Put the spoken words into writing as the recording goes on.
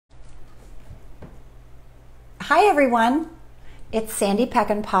Hi everyone, it's Sandy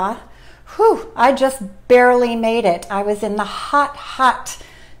Peckinpah. Whew, I just barely made it. I was in the hot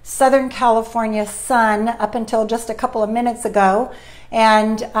Southern California sun up until just a couple of minutes ago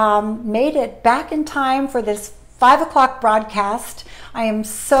and made it back in time for this 5 o'clock broadcast. I am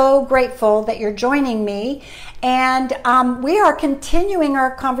so grateful that you're joining me, and we are continuing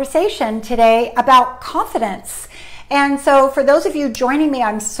our conversation today about confidence. And so for those of you joining me,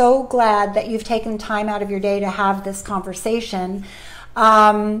 I'm so glad that you've taken time out of your day to have this conversation.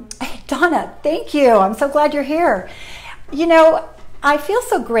 Hey, Donna, thank you. I'm so glad you're here. You know, I feel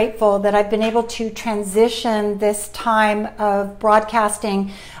so grateful that I've been able to transition this time of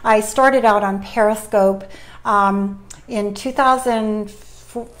broadcasting. I started out on Periscope in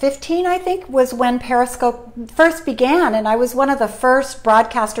 2015, I think, was when Periscope first began, and I was one of the first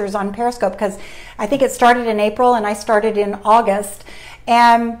broadcasters on Periscope because I think it started in April and I started in August,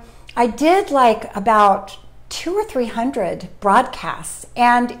 and I did like about 200 or 300 broadcasts,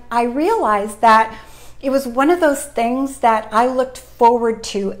 and I realized that it was one of those things that I looked forward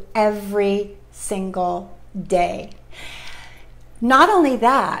to every single day. Not only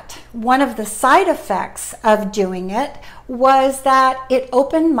that, one of the side effects of doing it was that it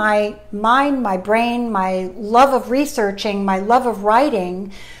opened my mind, my brain, my love of researching, my love of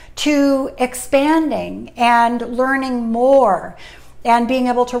writing to expanding and learning more and being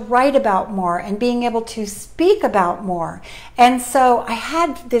able to write about more and being able to speak about more. And so I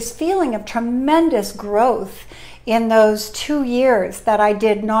had this feeling of tremendous growth in those 2 years that I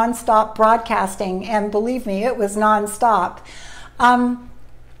did nonstop broadcasting, and believe me, it was nonstop.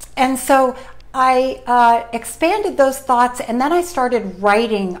 And so I expanded those thoughts, and then I started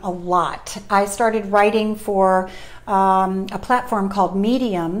writing a lot. I started writing for a platform called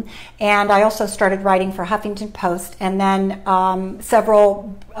Medium, and I also started writing for Huffington Post, and then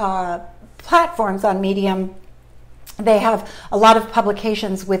several platforms on Medium. They have a lot of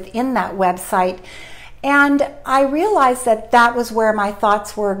publications within that website. And I realized that that was where my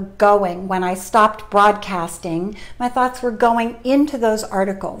thoughts were going when I stopped broadcasting. My thoughts were going into those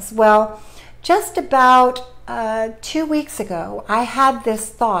articles. Well, just about 2 weeks ago, I had this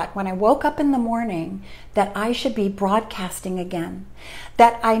thought when I woke up in the morning that I should be broadcasting again,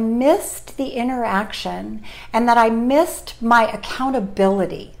 that I missed the interaction and that I missed my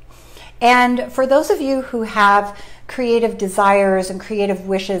accountability. And for those of you who have creative desires and creative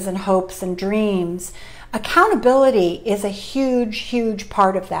wishes and hopes and dreams, accountability is a huge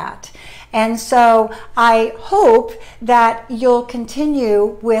part of that. And so I hope that you'll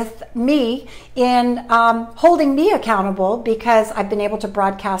continue with me in holding me accountable, because I've been able to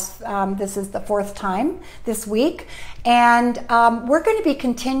broadcast, this is the 4th time this week, and we're going to be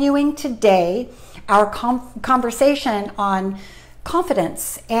continuing today our conversation on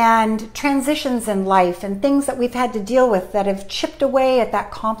confidence and transitions in life and things that we've had to deal with that have chipped away at that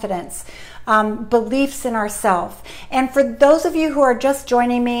confidence, beliefs in ourselves. And for those of you who are just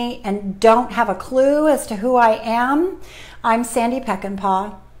joining me and don't have a clue as to who I am, I'm Sandy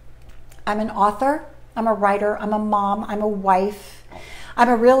Peckinpah. I'm an author, I'm a writer, I'm a mom, I'm a wife, I'm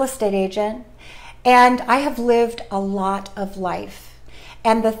a real estate agent, and I have lived a lot of life.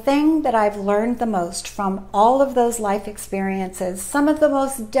 And the thing that I've learned the most from all of those life experiences, some of the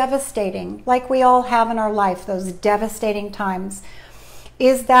most devastating, like we all have in our life, those devastating times,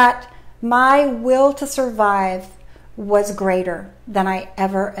 is that my will to survive was greater than I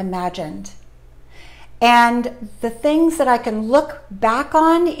ever imagined. And the things that I can look back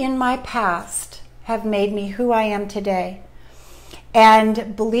on in my past have made me who I am today.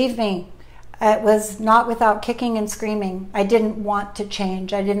 And believe me, it was not without kicking and screaming. I didn't want to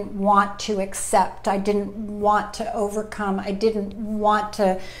change. I didn't want to accept. I didn't want to overcome. I didn't want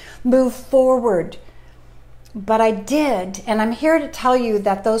to move forward. But I did. And I'm here to tell you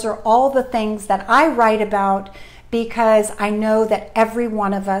that those are all the things that I write about, because I know that every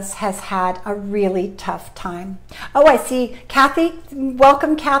one of us has had a really tough time. Oh, I see Kathy.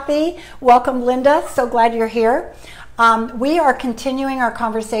 Welcome, Kathy. Welcome, Linda. So glad you're here. We are continuing our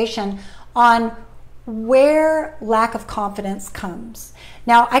conversation on where lack of confidence comes.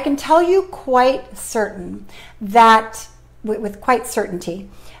 Now, I can tell you quite certain that, with quite certainty,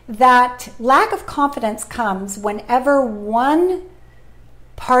 that lack of confidence comes whenever one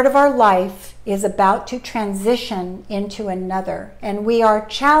part of our life is about to transition into another, and we are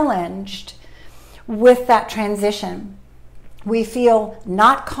challenged with that transition. We feel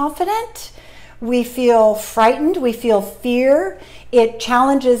not confident. We feel frightened, we feel fear. It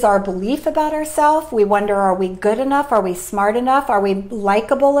challenges our belief about ourselves. We wonder, are we good enough? Are we smart enough? Are we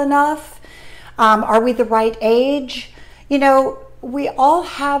likable enough? Are we the right age? You know, we all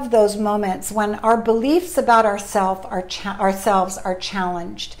have those moments when our beliefs about ourselves are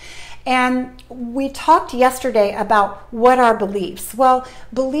challenged. And we talked yesterday about what are beliefs. Well,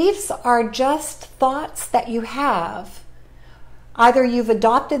 beliefs are just thoughts that you have. Either you've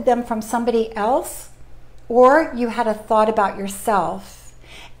adopted them from somebody else, or you had a thought about yourself.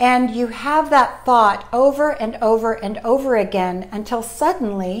 And you have that thought over and over and over again until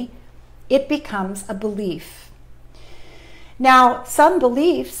suddenly it becomes a belief. Now, some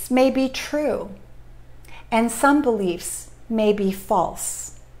beliefs may be true, and some beliefs may be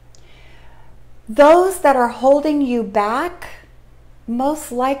false. Those that are holding you back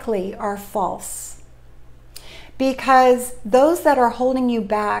most likely are false, because those that are holding you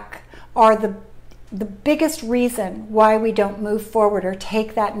back are the biggest reason why we don't move forward or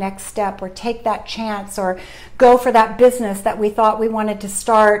take that next step or take that chance or go for that business that we thought we wanted to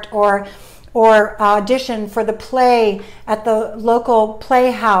start, or audition for the play at the local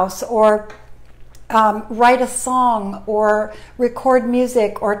playhouse, or write a song, or record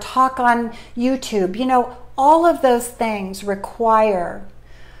music, or talk on YouTube. You know, all of those things require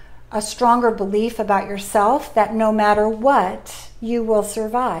a stronger belief about yourself that no matter what, you will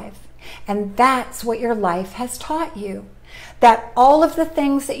survive. And that's what your life has taught you. That all of the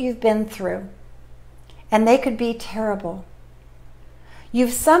things that you've been through, and they could be terrible,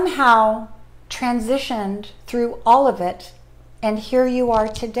 you've somehow transitioned through all of it, and here you are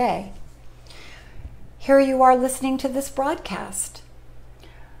today. Here you are listening to this broadcast.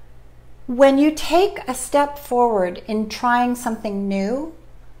 When you take a step forward in trying something new,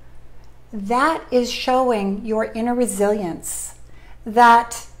 that is showing your inner resilience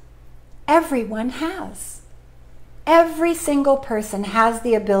that everyone has. Every single person has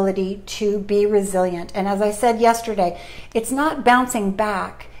the ability to be resilient. And as I said yesterday, it's not bouncing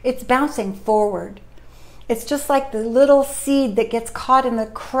back, it's bouncing forward. It's just like the little seed that gets caught in the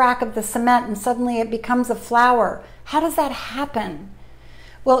crack of the cement and suddenly it becomes a flower. How does that happen?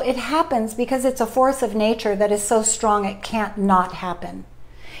 Well, it happens because it's a force of nature that is so strong it can't not happen.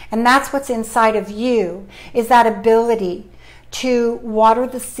 And that's what's inside of you, is that ability to water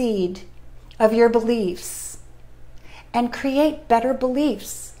the seed of your beliefs and create better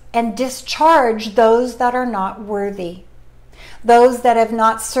beliefs and discharge those that are not worthy. Those that have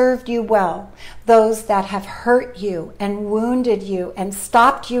not served you well, those that have hurt you and wounded you and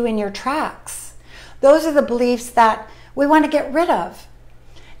stopped you in your tracks. Those are the beliefs that we want to get rid of.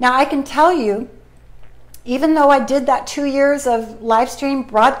 Now, I can tell you, even though I did that 2 years of live stream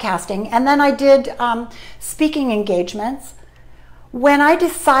broadcasting, and then I did speaking engagements, when I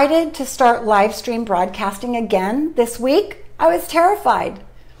decided to start live stream broadcasting again this week, I was terrified.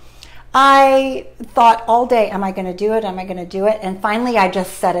 I thought all day, am I going to do it? Am I going to do it? And finally, I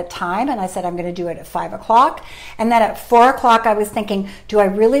just set a time and I said, I'm going to do it at 5 o'clock. And then at 4 o'clock, I was thinking, do I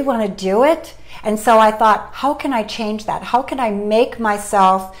really want to do it? And so I thought, how can I change that? How can I make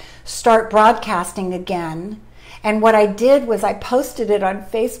myself start broadcasting again? And what I did was I posted it on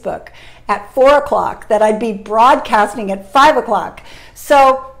Facebook at 4 o'clock that I'd be broadcasting at 5 o'clock.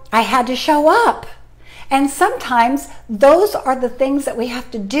 So I had to show up. And sometimes those are the things that we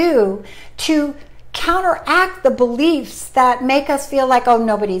have to do to counteract the beliefs that make us feel like, oh,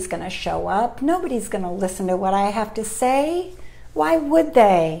 nobody's going to show up. Nobody's going to listen to what I have to say. Why would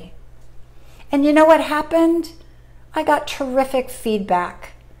they? And you know what happened? I got terrific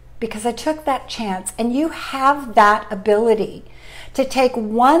feedback because I took that chance. And you have that ability to take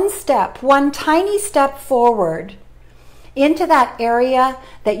one step, one tiny step forward into that area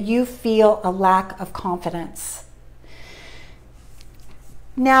that you feel a lack of confidence.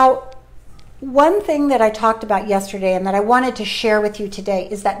 Now, one thing that I talked about yesterday and that I wanted to share with you today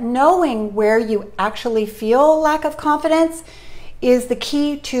is that knowing where you actually feel a lack of confidence is the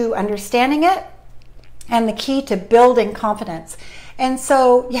key to understanding it and the key to building confidence. And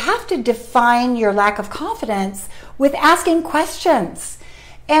so you have to define your lack of confidence with asking questions.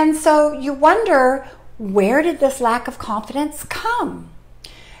 And so you wonder, where did this lack of confidence come?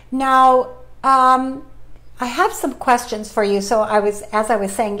 Now, I have some questions for you. So as I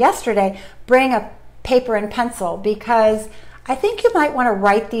was saying yesterday, bring a paper and pencil because I think you might want to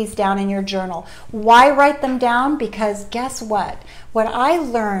write these down in your journal. Why write them down? Because guess what? What I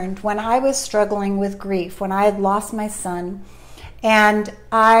learned when I was struggling with grief, when I had lost my son, and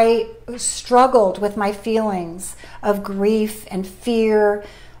I struggled with my feelings of grief and fear,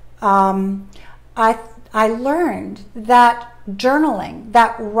 I learned that journaling,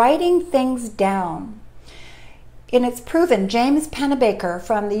 that writing things down, and it's proven, James Pennebaker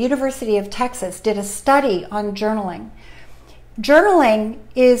from the University of Texas did a study on journaling. journaling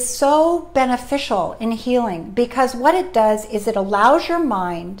is so beneficial in healing because what it does is it allows your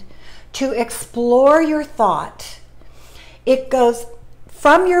mind to explore your thought. It goes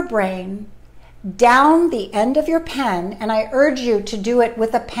from your brain down the end of your pen, and I urge you to do it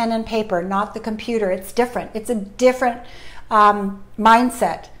with a pen and paper, not the computer. It's different. It's a different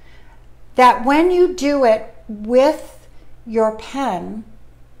mindset. That when you do it with your pen,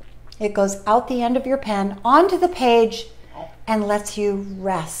 it goes out the end of your pen onto the page and lets you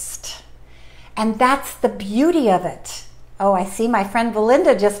rest. And that's the beauty of it. Oh, I see my friend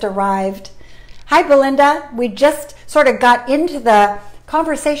Belinda just arrived. Hi, Belinda. We just sort of got into the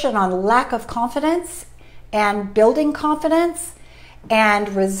conversation on lack of confidence and building confidence and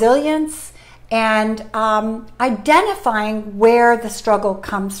resilience and identifying where the struggle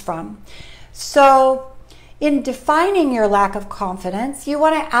comes from. So in defining your lack of confidence, you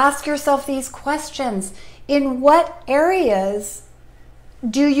want to ask yourself these questions. In what areas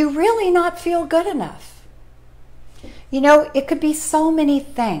do you really not feel good enough? You know, it could be so many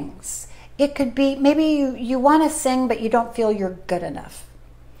things. It could be maybe you want to sing, but you don't feel you're good enough.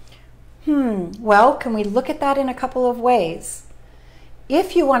 Well, can we look at that in a couple of ways?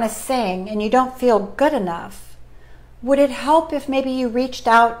 If you want to sing and you don't feel good enough, would it help if maybe you reached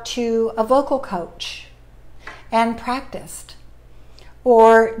out to a vocal coach and practiced,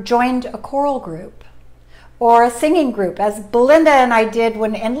 or joined a choral group, or a singing group, as Belinda and I did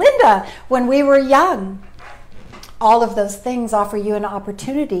and Linda, when we were young? All of those things offer you an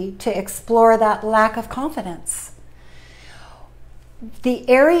opportunity to explore that lack of confidence. The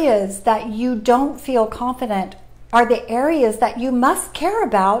areas that you don't feel confident are the areas that you must care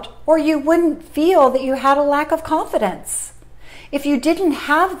about, or you wouldn't feel that you had a lack of confidence. If you didn't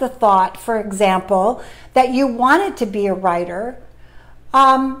have the thought, for example, that you wanted to be a writer,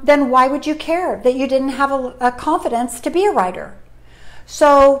 then why would you care that you didn't have a confidence to be a writer?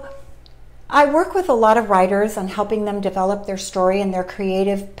 So I work with a lot of writers on helping them develop their story and their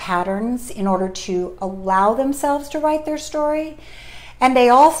creative patterns in order to allow themselves to write their story. And they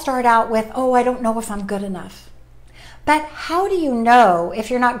all start out with, oh, I don't know if I'm good enough. But how do you know if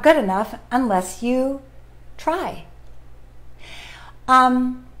you're not good enough unless you try?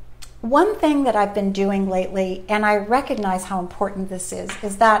 One thing that I've been doing lately, and I recognize how important this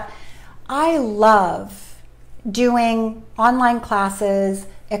is that I love doing online classes,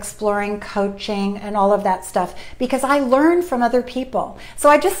 exploring coaching and all of that stuff because I learn from other people. So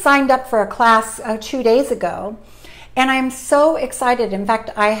I just signed up for a class 2 days ago, and I'm so excited. In fact,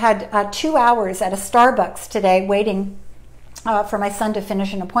 I had 2 hours at a Starbucks today waiting for my son to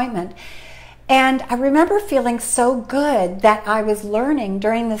finish an appointment. And I remember feeling so good that I was learning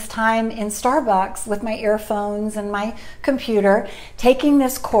during this time in Starbucks with my earphones and my computer, taking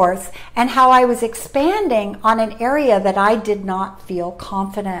this course, and how I was expanding on an area that I did not feel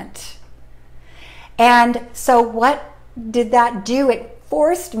confident. And so what did that do? It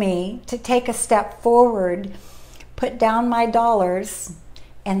forced me to take a step forward, put down my dollars,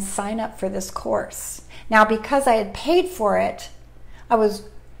 and sign up for this course. Now, because I had paid for it,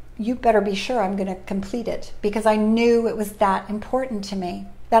 you better be sure I'm going to complete it, because I knew it was that important to me,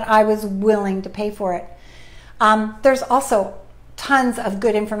 that I was willing to pay for it. There's also tons of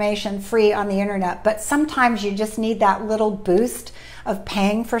good information free on the internet, but sometimes you just need that little boost of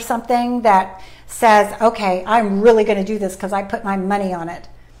paying for something that says, okay, I'm really going to do this because I put my money on it.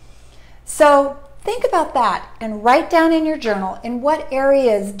 So think about that and write down in your journal, in what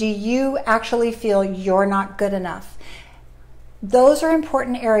areas do you actually feel you're not good enough? Those are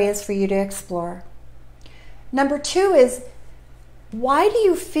important areas for you to explore. Number 2 is, why do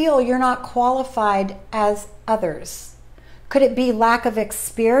you feel you're not qualified as others? Could it be lack of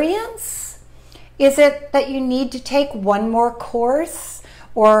experience? Is it that you need to take one more course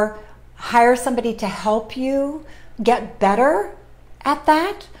or hire somebody to help you get better at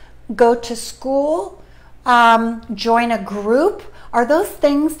that? Go to school? Join a group? Are those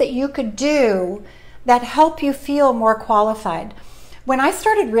things that you could do that help you feel more qualified? When I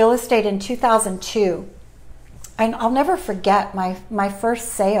started real estate in 2002, and I'll never forget my first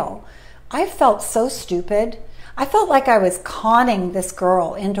sale, I felt so stupid. I felt like I was conning this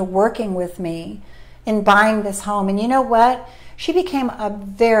girl into working with me in buying this home. And you know what? She became a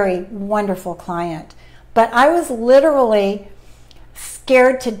very wonderful client. But I was literally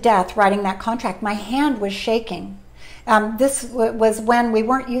scared to death writing that contract. My hand was shaking. This was when we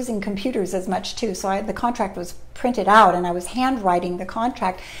weren't using computers as much too, so the contract was printed out and I was handwriting the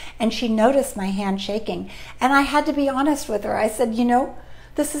contract, and she noticed my hand shaking. And I had to be honest with her. I said, you know,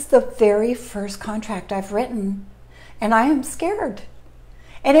 this is the very first contract I've written and I am scared.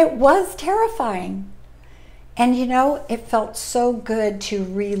 And it was terrifying. And you know, it felt so good to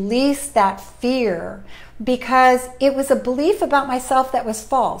release that fear, because it was a belief about myself that was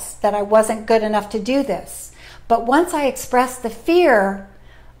false, that I wasn't good enough to do this. But once I expressed the fear,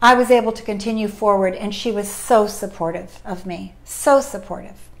 I was able to continue forward, and she was so supportive of me, so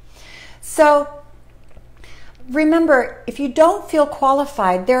supportive. So remember, if you don't feel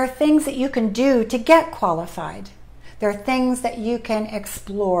qualified, there are things that you can do to get qualified. There are things that you can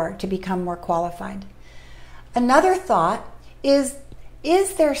explore to become more qualified. Another thought is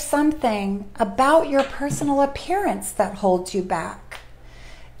there something about your personal appearance that holds you back?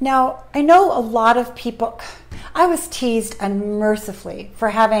 Now, I know a lot of people, I was teased unmercifully for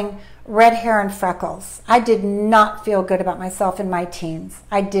having red hair and freckles. I did not feel good about myself in my teens.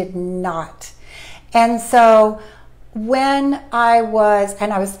 I did not. And so when I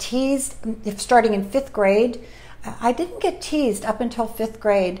was teased starting in 5th grade. I didn't get teased up until 5th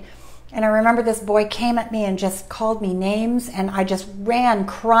grade. And I remember this boy came at me and just called me names, and I just ran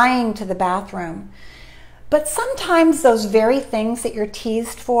crying to the bathroom. But sometimes those very things that you're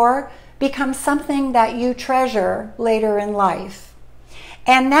teased for become something that you treasure later in life.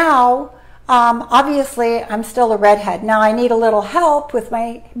 And now, obviously, I'm still a redhead. Now I need a little help with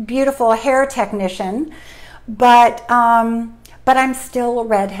my beautiful hair technician, but I'm still a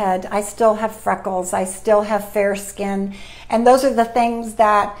redhead. I still have freckles. I still have fair skin. And those are the things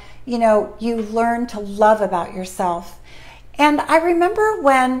that, you know, you learn to love about yourself. And I remember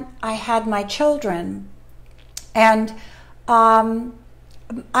when I had my children, and I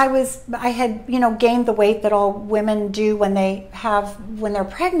had, you know, gained the weight that all women do when they're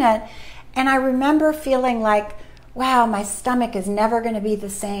pregnant. And I remember feeling like, wow, my stomach is never going to be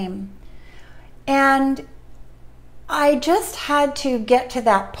the same. And I just had to get to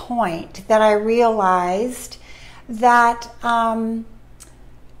that point that I realized that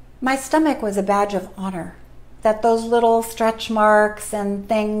my stomach was a badge of honor, that those little stretch marks and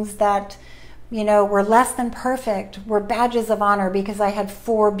things that, you know, were less than perfect were badges of honor, because I had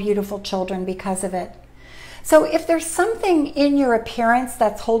 4 beautiful children because of it. So if there's something in your appearance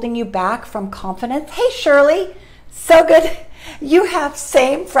that's holding you back from confidence, hey Shirley, so good. You have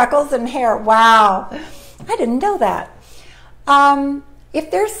same freckles and hair. Wow. I didn't know that. If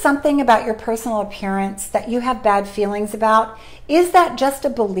there's something about your personal appearance that you have bad feelings about, is that just a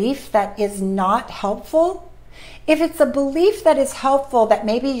belief that is not helpful? If it's a belief that is helpful, that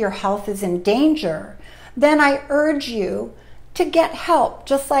maybe your health is in danger, then I urge you to get help.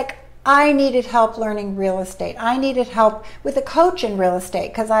 Just like I needed help learning real estate. I needed help with a coach in real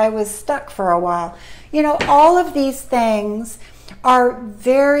estate because I was stuck for a while. You know, all of these things are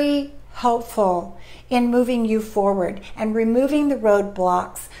very helpful in moving you forward and removing the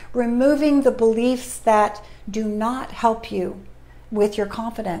roadblocks, removing the beliefs that do not help you with your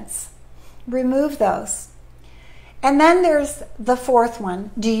confidence. Remove those. And then there's the 4th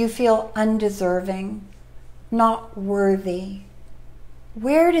one. Do you feel undeserving, not worthy?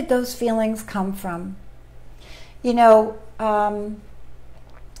 Where did those feelings come from? You know,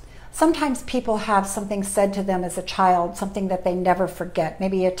 sometimes people have something said to them as a child, something that they never forget,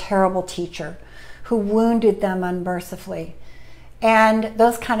 maybe a terrible teacher who wounded them unmercifully. And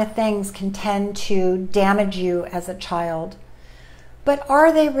those kind of things can tend to damage you as a child. But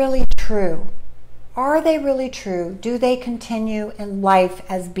are they really true? Are they really true? Do they continue in life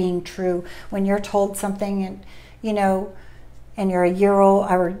as being true when you're told something, and you know, and you're a year old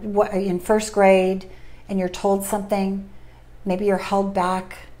or in 1st grade and you're told something, maybe you're held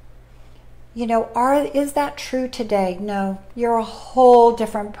back. You know, is that true today? No, you're a whole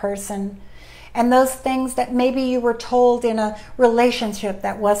different person. And those things that maybe you were told in a relationship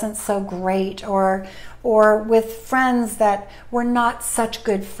that wasn't so great, or with friends that were not such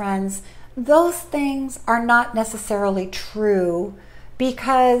good friends, those things are not necessarily true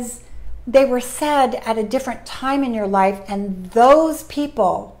because they were said at a different time in your life, and those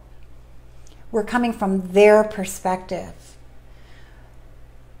people were coming from their perspective.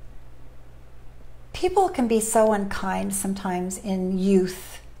 People can be so unkind sometimes in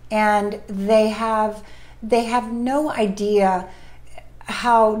youth, and they have no idea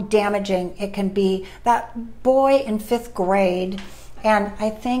how damaging it can be. That boy in 5th grade, and I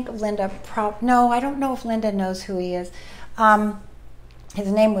think Linda, no, I don't know if Linda knows who he is. His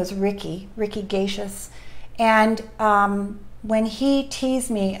name was Ricky Gacious. And when he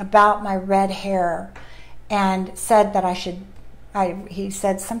teased me about my red hair and said that he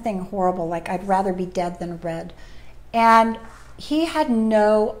said something horrible, like I'd rather be dead than red. And he had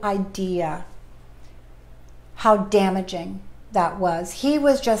no idea how damaging that was. He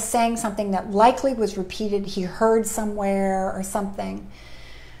was just saying something that likely was repeated, he heard somewhere or something.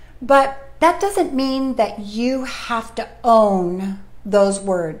 But that doesn't mean that you have to own those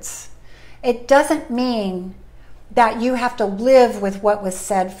words. It doesn't mean that you have to live with what was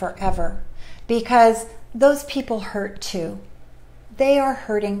said forever, because those people hurt too. They are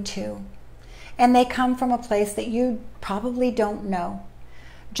hurting too. And they come from a place that you probably don't know.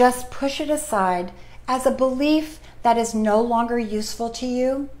 Just push it aside as a belief that is no longer useful to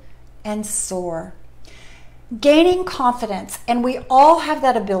you and soar. Gaining confidence, and we all have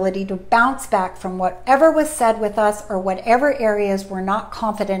that ability to bounce back from whatever was said with us or whatever areas we're not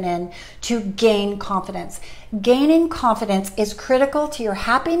confident in, to gain confidence. Gaining confidence is critical to your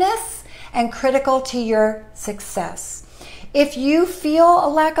happiness and critical to your success. If you feel a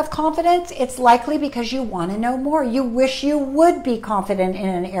lack of confidence, it's likely because you want to know more. You wish you would be confident in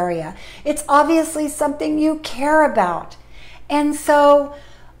an area. It's obviously something you care about. And so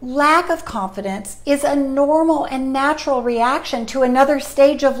lack of confidence is a normal and natural reaction to another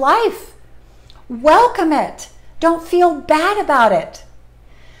stage of life. Welcome it. Don't feel bad about it.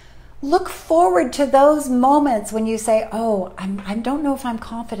 Look forward to those moments when you say, oh, I don't know if I'm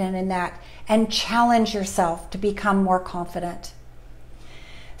confident in that, and challenge yourself to become more confident.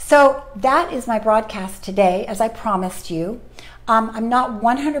 So that is my broadcast today, as I promised you. I'm not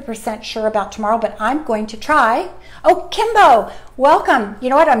 100% sure about tomorrow, but I'm going to try. Oh, Kimbo, welcome. You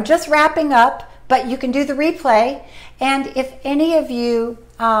know what? I'm just wrapping up, but you can do the replay. And if any of you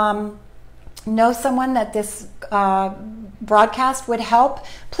know someone that this broadcast would help,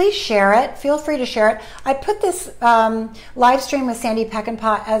 please share it. Feel free to share it. I put this live stream with Sandy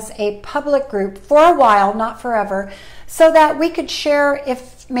Peckinpah as a public group for a while, not forever, so that we could share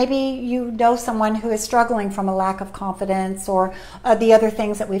if maybe you know someone who is struggling from a lack of confidence, or the other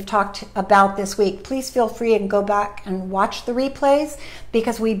things that we've talked about this week. Please feel free and go back and watch the replays,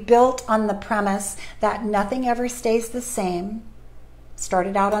 because we built on the premise that nothing ever stays the same.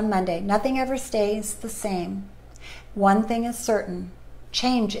 Started out on Monday. Nothing ever stays the same. One thing is certain: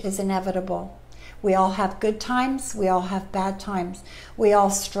 change is inevitable. We all have good times, we all have bad times. We all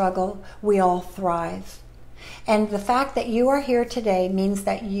struggle, we all thrive. And the fact that you are here today means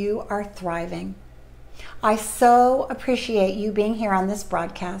that you are thriving. I so appreciate you being here on this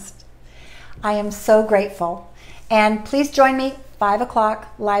broadcast. I am so grateful. And please join me 5 o'clock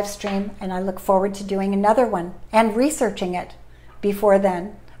live stream, and I look forward to doing another one and researching it before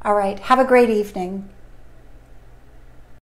then. All right, have a great evening.